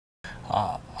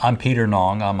I'm Peter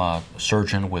Nong. I'm a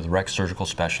surgeon with Rex Surgical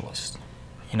Specialists.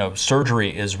 You know,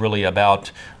 surgery is really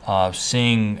about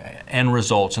seeing end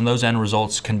results, and those end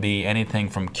results can be anything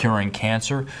from curing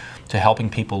cancer to helping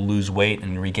people lose weight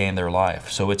and regain their life.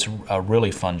 So it's a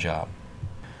really fun job.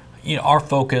 You know, our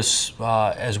focus,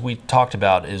 as we talked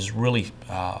about, is really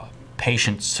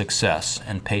patient success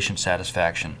and patient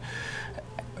satisfaction.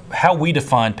 How we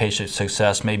define patient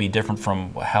success may be different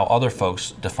from how other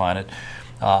folks define it.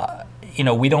 You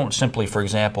know, we don't simply, for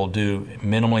example, do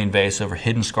minimally invasive or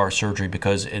hidden scar surgery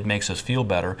because it makes us feel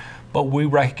better, but we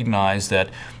recognize that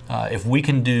if we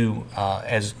can do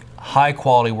as high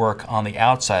quality work on the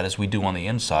outside as we do on the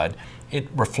inside, it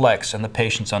reflects and the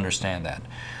patients understand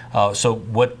that. So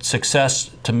what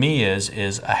success to me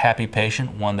is a happy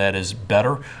patient, one that is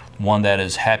better, one that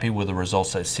is happy with the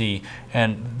results they see,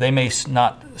 and they may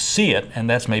not see it, and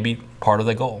that's maybe part of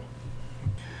the goal.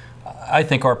 I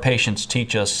think our patients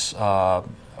teach us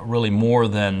really more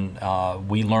than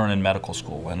we learn in medical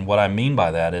school, and what I mean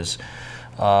by that is,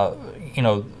 you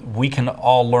know, we can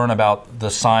all learn about the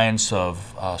science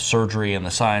of surgery and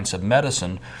the science of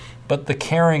medicine, but the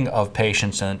caring of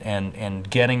patients and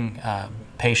getting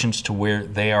patients to where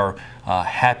they are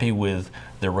happy with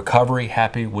their recovery,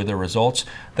 happy with their results,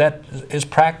 that is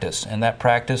practice, and that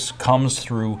practice comes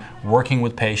through working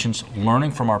with patients,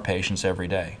 learning from our patients every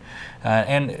day.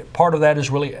 And part of that is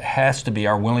really has to be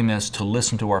our willingness to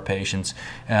listen to our patients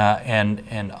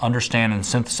and understand and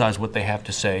synthesize what they have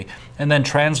to say, and then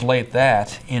translate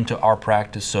that into our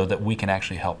practice so that we can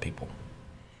actually help people.